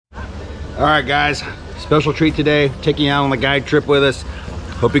All right, guys, special treat today, taking you out on the guide trip with us.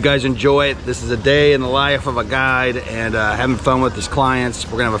 Hope you guys enjoy it. This is a day in the life of a guide and having fun with his clients.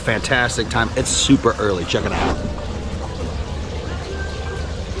 We're gonna have a fantastic time. It's super early, check it out.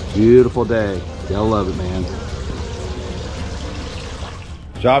 Beautiful day, they'll love it, man.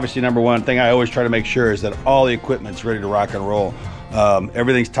 So obviously, number one thing I always try to make sure is that all the equipment's ready to rock and roll.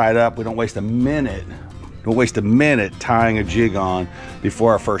 Everything's tied up. We don't waste a minute. Don't waste a minute tying a jig on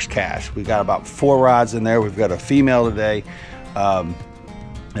before our first cast. We've got about 4 rods in there. We've got a female today.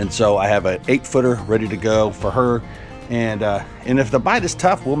 And so I have an 8-footer ready to go for her. And if the bite is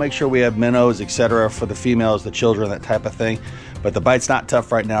tough, we'll make sure we have minnows, etc. for the females, the children, that type of thing. But the bite's not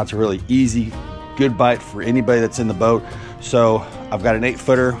tough right now. It's a really easy, good bite for anybody that's in the boat. So I've got an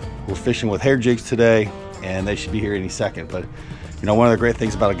 8-footer. We're fishing with hair jigs today, and they should be here any second. But you know, one of the great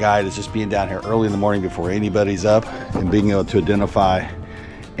things about a guide is just being down here early in the morning before anybody's up and being able to identify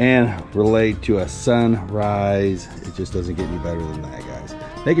and relate to a sunrise. It just doesn't get any better than that, guys.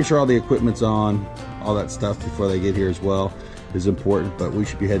 Making sure all the equipment's on, all that stuff before they get here as well is important, but we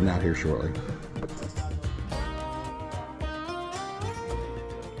should be heading out here shortly.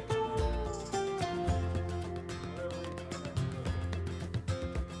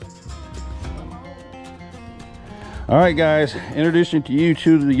 All right, guys, introducing to you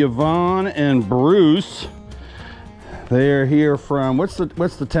to the Yvonne and Bruce. They're here from, what's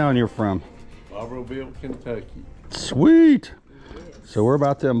the town you're from? Barberville, Kentucky. Sweet. So we're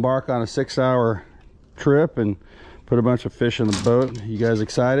about to embark on a 6-hour trip and put a bunch of fish in the boat. You guys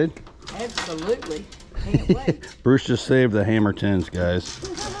excited? Absolutely. Can't wait. Bruce just saved the hammer tins, guys.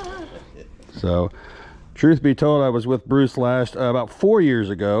 So, truth be told, I was with Bruce about 4 years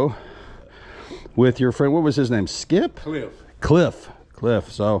ago with your friend. What was his name? Skip? Cliff.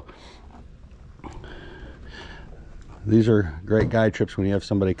 So these are great guide trips when you have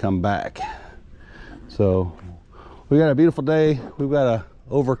somebody come back. So we got a beautiful day. We've got a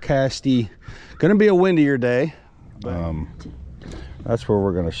overcasty, gonna be a windier day. That's where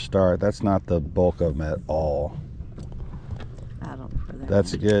we're gonna start. That's not the bulk of them at all. I don't know that.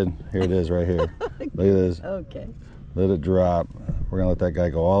 That's good. Here it is right here. Look at this. Okay. Let it drop. We're gonna let that guy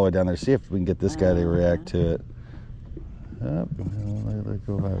go all the way down there. See if we can get this guy to react to it. Let it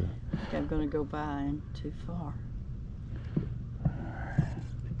go by. I'm gonna go by and too far.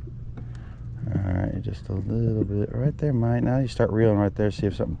 All right, just a little bit right there, Mike. Now you start reeling right there. See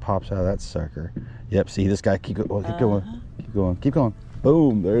if something pops out of that sucker. Yep. See this guy. Keep going. Keep going. Keep going. Keep going.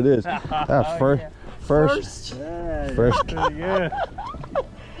 Boom. There it is. That's first. Yeah, pretty good.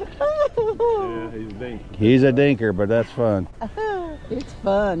 Yeah, he's a dinker. He's a dinker, but that's fun. It's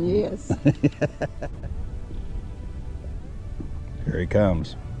fun, yes. Here he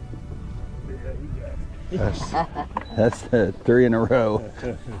comes. That's 3 in a row.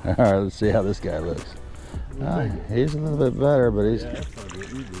 All right, let's see how this guy looks. He's a little bit better, but he's...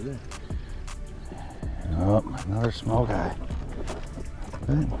 Oh, another small guy.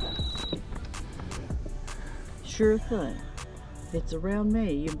 Sure thing. If it's around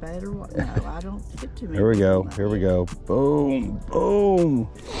me, you better watch. No, I don't get too many. Here we go. Here we go. Boom, boom,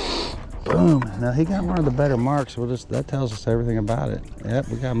 boom. Now he got one of the better marks. That tells us everything about it. Yep,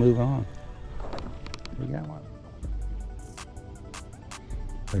 we gotta move on. We got one.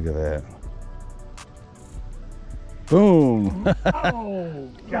 Look at that. Boom. Oh,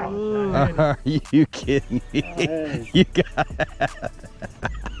 God. Are you kidding me? You got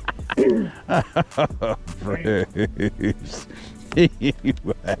it. Oh, Bruce. He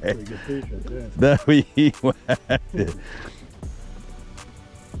whacked. No, he whacked it.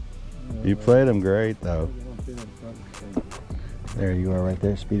 You played him great, though. There you are right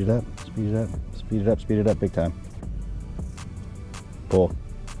there. Speed it up. Speed it up. Speed it up. Speed it up big time. Pull.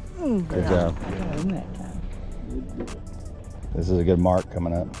 Good job. I got him that time. This is a good mark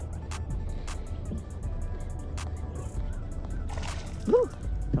coming up. Woo.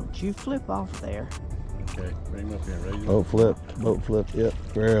 Don't you flip off there. Okay, bring him up here. Raise him Boat flip. Boat flip. Yep.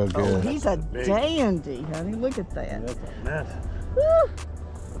 Real good. Oh, he's a dandy, honey. Look at that. That's a mess. Woo.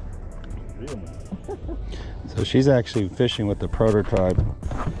 So she's actually fishing with the prototype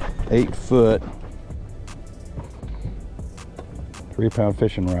 8-foot 3-pound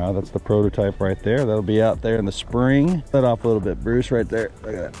fishing rod. That's the prototype right there. That'll be out there in the spring. Let off a little bit, Bruce, right there.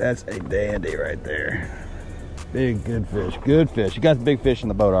 Look at that. That's a dandy right there. Big, good fish. Good fish. You got the big fish in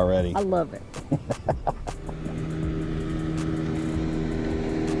the boat already. I love it.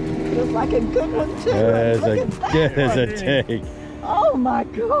 Feels like a good one too. As Look a at that. good as a take. Oh my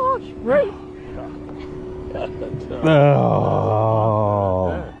gosh, Ruth. Oh.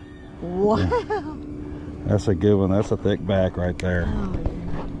 Wow. That's a good one. That's a thick back right there. Oh,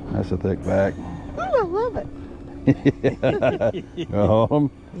 yeah. That's a thick back. Oh, I love it. Go hold him.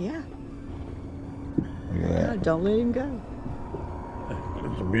 Yeah. Look at that. Don't let him go.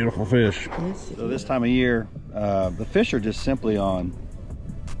 It's a beautiful fish. Yes, it So is. this time of year, the fish are just simply on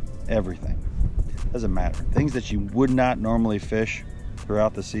everything. Doesn't matter. Things that you would not normally fish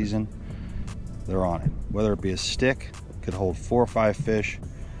throughout the season, they're on it. Whether it be a stick, could hold 4 or 5 fish,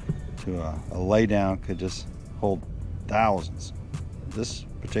 to a lay down could just hold thousands. This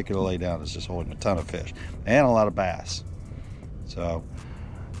particular lay down is just holding a ton of fish and a lot of bass. So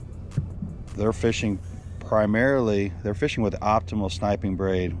they're fishing primarily, they're fishing with the optimal sniping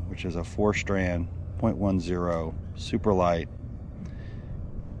braid, which is a 4-strand 0.10, super light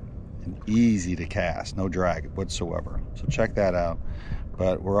and easy to cast, no drag whatsoever. So check that out.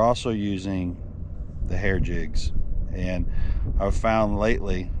 But we're also using the hair jigs, and I've found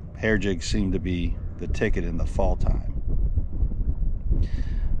lately hair jigs seem to be the ticket in the fall time.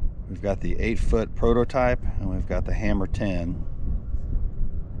 We've got the 8-foot prototype and we've got the Hammer 10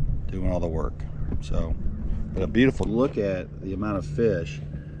 doing all the work. So, but a beautiful look at the amount of fish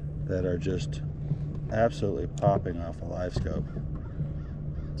that are just absolutely popping off a live scope.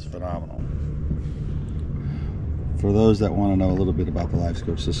 It's phenomenal. For those that want to know a little bit about the live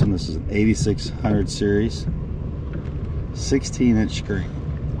scope system, this is an 8600 series 16-inch screen.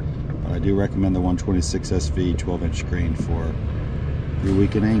 But I do recommend the 126 SV 12-inch screen for your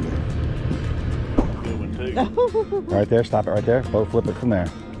weekend angling. Good one too. Right there, stop it right there. Boat flip it from there.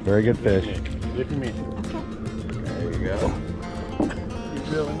 Very good fish. Look at me. There you go. You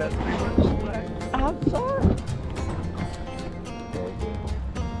feeling that too much slack? I'm sorry. Very good.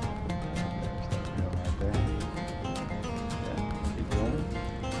 Right there. Yeah, keep going.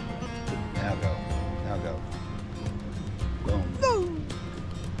 Now go. Now go. Boom. Boom.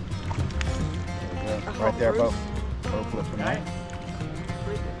 There you go. Right there, boat. Boat flip from there.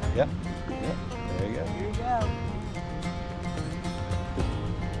 Yep. Yep. There you go. Here you go.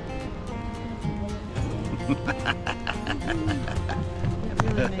 It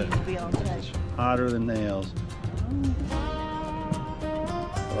really needs to be on tape. Hotter than nails. A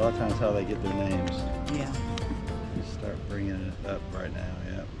lot of times how they get their names. Yeah. You start bringing it up right now,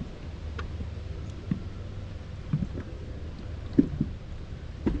 yeah.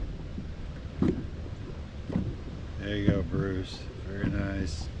 There you go, Bruce. Very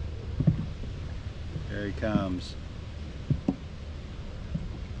nice. There he comes.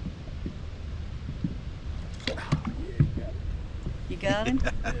 You got him?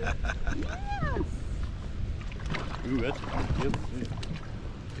 Yes. Ooh, that's a good fish.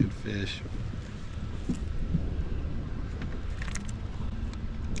 Good fish.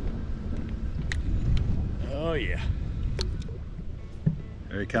 Oh yeah.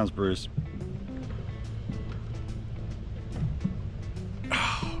 There he comes, Bruce.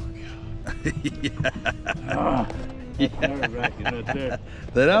 Ah, nerve-wracking right there.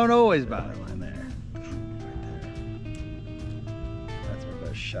 They don't always bother one there. Right there. That's our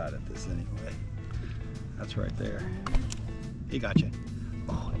best shot at this anyway. That's right there. He got you.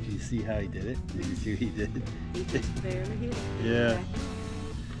 Oh, did you see how he did it? Did you see what he did? He just barely hit it. Yeah.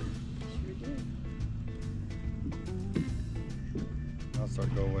 Sure did. I'll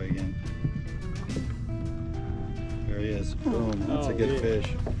start go away again. There he is. Boom. That's a Oh, good yeah.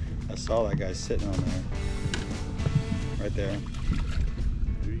 fish. I saw that guy sitting on there. Right there.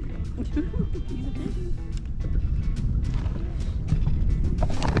 There you go.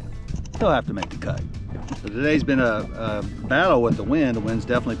 He'll have to make the cut. So today's been a battle with the wind. The wind's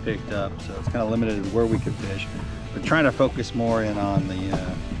definitely picked up, so it's kind of limited in where we can fish. We're trying to focus more in on the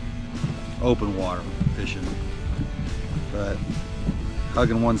open water fishing. But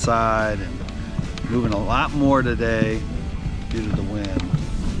hugging one side and moving a lot more today due to the wind.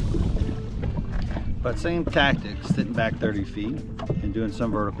 But same tactics, sitting back 30 feet and doing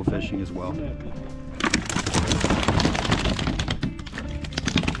some vertical fishing as well.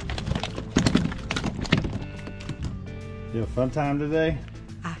 You have a fun time today?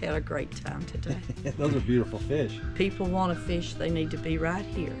 I had a great time today. Those are beautiful fish. People want to fish, they need to be right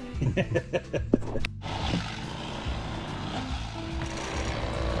here.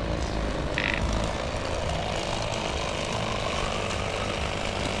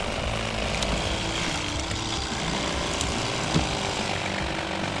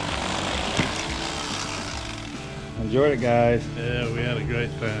 Enjoyed it, guys. Yeah, we had a great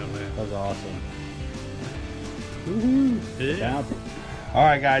time, man. That was awesome. Yeah. All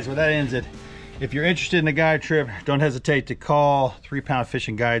right, guys, well, that ends it. If you're interested in a guide trip, don't hesitate to call 3-Pound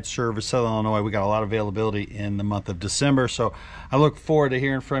Fishing Guide Service, Southern Illinois. We got a lot of availability in the month of December, so I look forward to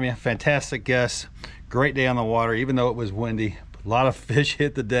hearing from you. Fantastic guests, great day on the water, even though it was windy. A lot of fish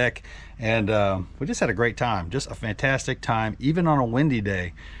hit the deck, and we just had a great time. Just a fantastic time. Even on a windy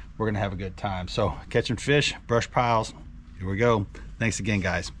day, we're gonna have a good time. So catching fish, brush piles, here we go. Thanks again,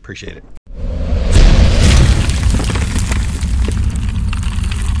 guys. Appreciate it.